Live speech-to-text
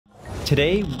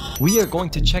Today, we are going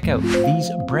to check out these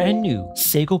brand new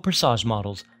Seiko Presage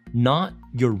models, not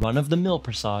your run-of-the-mill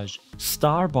Presage,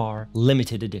 Star Bar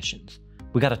limited editions.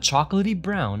 We got a chocolatey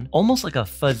brown, almost like a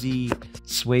fuzzy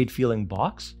suede feeling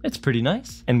box. It's pretty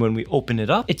nice. And when we open it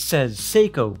up, it says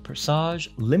Seiko Presage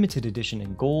limited edition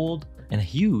in gold and a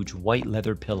huge white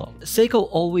leather pillow. Seiko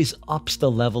always ups the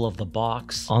level of the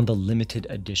box on the limited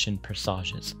edition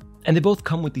Presages. And they both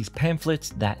come with these pamphlets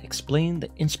that explain the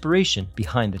inspiration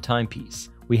behind the timepiece.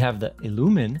 We have the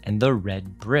Illumin and the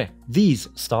Red Brick. These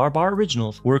Star Bar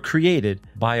originals were created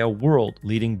by a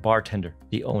world-leading bartender,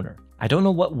 the owner. I don't know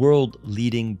what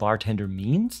world-leading bartender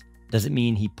means. Does it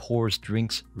mean he pours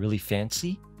drinks really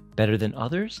fancy, better than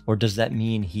others? Or does that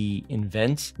mean he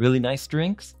invents really nice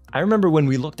drinks? I remember when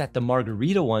we looked at the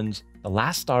margarita ones, the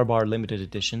last Star Bar limited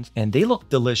editions, and they look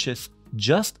delicious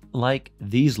just like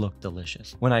these look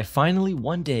delicious. When I finally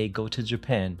one day go to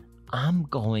Japan, I'm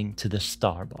going to the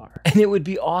Star Bar. And it would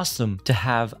be awesome to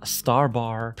have a Star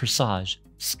Bar Presage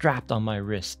strapped on my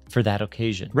wrist for that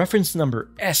occasion. Reference number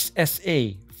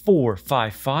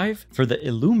SSA455 for the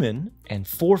Illumin and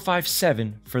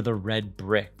 457 for the Red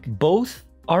Brick. Both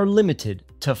are limited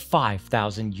to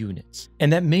 5,000 units.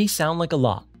 And that may sound like a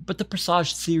lot, but the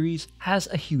Presage series has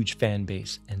a huge fan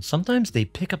base, and sometimes they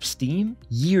pick up steam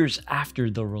years after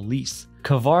the release.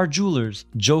 Kavar Jewelers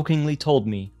jokingly told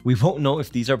me, we won't know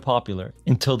if these are popular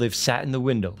until they've sat in the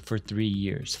window for 3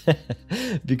 years,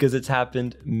 because it's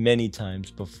happened many times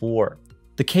before.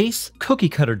 The case, cookie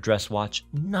cutter dress watch,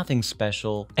 nothing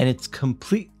special, and it's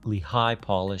completely high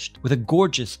polished with a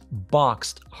gorgeous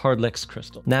boxed Hardlex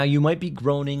crystal. Now you might be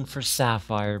groaning for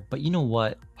sapphire, but you know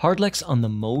what? Hardlex on the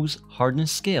Mohs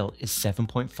hardness scale is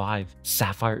 7.5,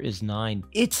 sapphire is 9.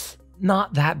 It's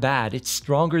not that bad. It's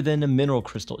stronger than a mineral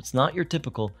crystal. It's not your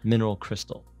typical mineral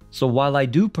crystal. So while I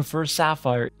do prefer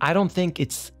sapphire, I don't think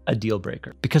it's a deal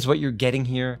breaker, because what you're getting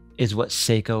here is what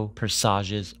Seiko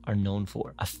Presages are known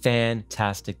for, a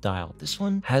fantastic dial. This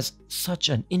one has such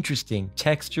an interesting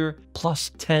texture,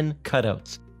 plus 10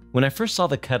 cutouts. When I first saw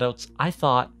the cutouts, I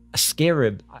thought a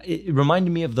scarab. It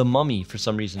reminded me of the Mummy for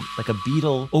some reason, like a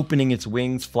beetle opening its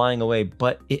wings, flying away,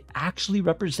 but it actually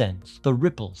represents the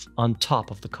ripples on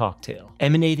top of the cocktail,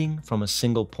 emanating from a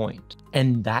single point.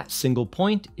 And that single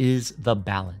point is the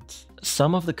balance.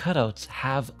 Some of the cutouts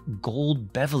have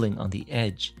gold beveling on the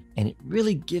edge, and it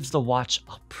really gives the watch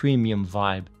a premium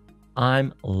vibe.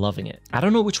 I'm loving it. I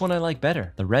don't know which one I like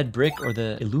better, the Red Brick or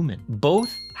the Illumin.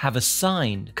 Both have a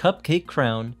signed cupcake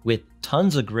crown with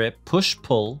tons of grip,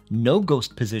 push-pull, no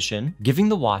ghost position, giving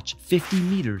the watch 50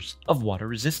 meters of water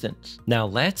resistance. Now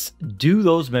let's do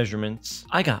those measurements.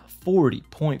 I got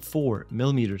 40.4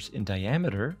 millimeters in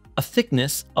diameter, a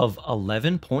thickness of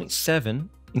 11.7,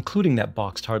 including that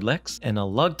boxed Hardlex, and a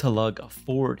lug-to-lug of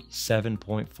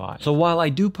 47.5. So while I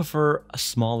do prefer a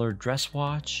smaller dress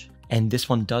watch, and this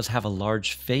one does have a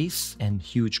large face and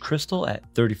huge crystal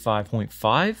at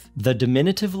 35.5, the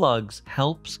diminutive lugs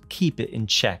helps keep it in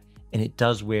check, and it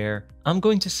does wear, I'm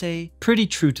going to say, pretty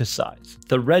true to size.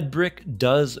 The Red Brick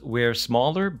does wear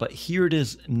smaller, but here it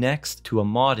is next to a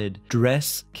modded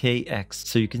Dress KX.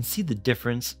 So you can see the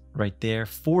difference right there,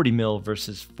 40 mil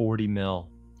versus 40 mil.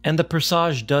 And the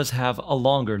Presage does have a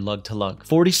longer lug-to-lug,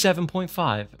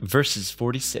 47.5 versus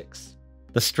 46.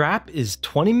 The strap is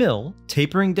 20 mil,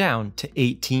 tapering down to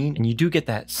 18, and you do get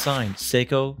that signed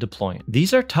Seiko deployant.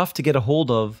 These are tough to get a hold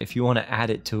of if you want to add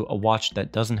it to a watch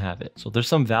that doesn't have it, so there's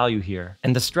some value here.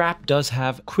 And the strap does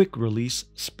have quick release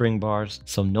spring bars,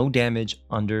 so no damage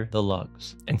under the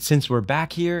lugs. And since we're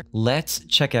back here, let's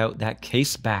check out that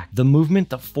case back. The movement,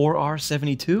 the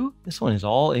 4R72, this one is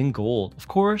all in gold. Of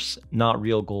course, not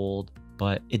real gold,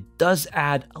 but it does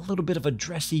add a little bit of a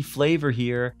dressy flavor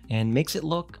here and makes it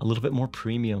look a little bit more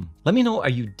premium. Let me know, are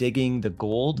you digging the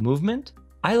gold movement?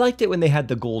 I liked it when they had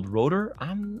the gold rotor.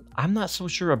 I'm not so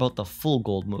sure about the full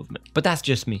gold movement, but that's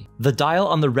just me. The dial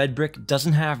on the Red Brick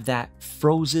doesn't have that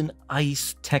frozen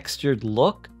ice textured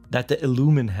look that the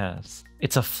Illumin has.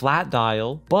 It's a flat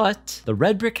dial, but the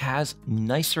Red Brick has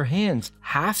nicer hands,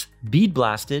 half bead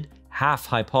blasted, half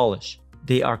high polish.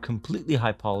 They are completely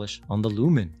high polish on the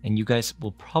Lumen, and you guys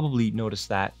will probably notice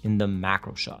that in the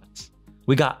macro shots.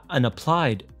 We got an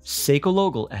applied Seiko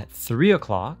logo at 3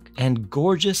 o'clock and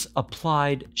gorgeous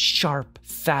applied sharp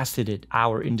faceted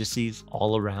hour indices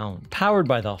all around. Powered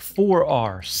by the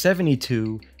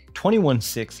 4R72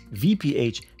 216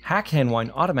 VPH hack hand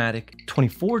wind automatic,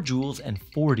 24 joules and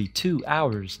 42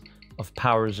 hours of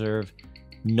power reserve,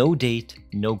 no date,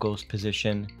 no ghost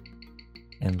position.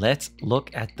 And let's look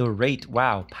at the rate.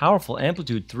 Wow, powerful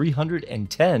amplitude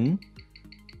 310.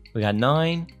 We got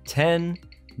 9, 10,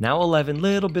 now 11,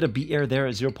 little bit of beat error there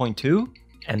at 0.2.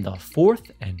 And the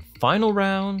fourth and final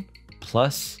round,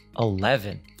 plus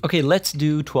 11. Okay, let's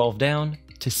do 12 down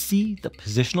to see the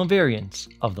positional variance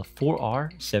of the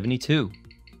 4R72.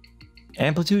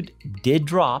 Amplitude did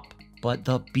drop, but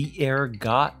the beat error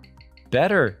got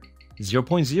better.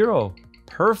 0.0.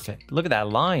 Perfect. Look at that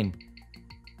line.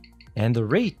 And the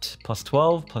rate, plus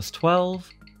 12, plus 12.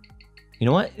 You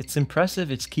know what? It's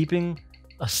impressive. It's keeping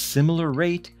a similar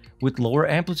rate with lower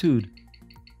amplitude.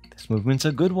 This movement's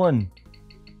a good one.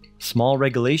 Small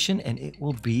regulation and it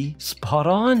will be spot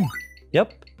on.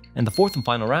 Yep. And the fourth and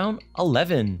final round,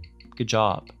 11. Good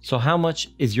job. So how much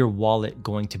is your wallet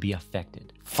going to be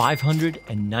affected?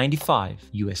 595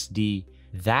 USD.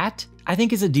 That, I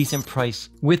think, is a decent price.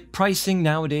 With pricing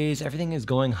nowadays, everything is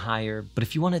going higher. But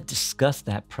if you want to discuss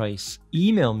that price,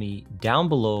 email me down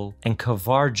below and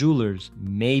Kavar Jewelers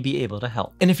may be able to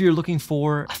help. And if you're looking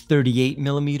for a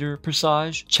 38mm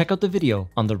Presage, check out the video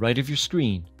on the right of your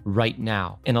screen right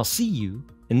now. And I'll see you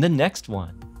in the next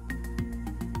one.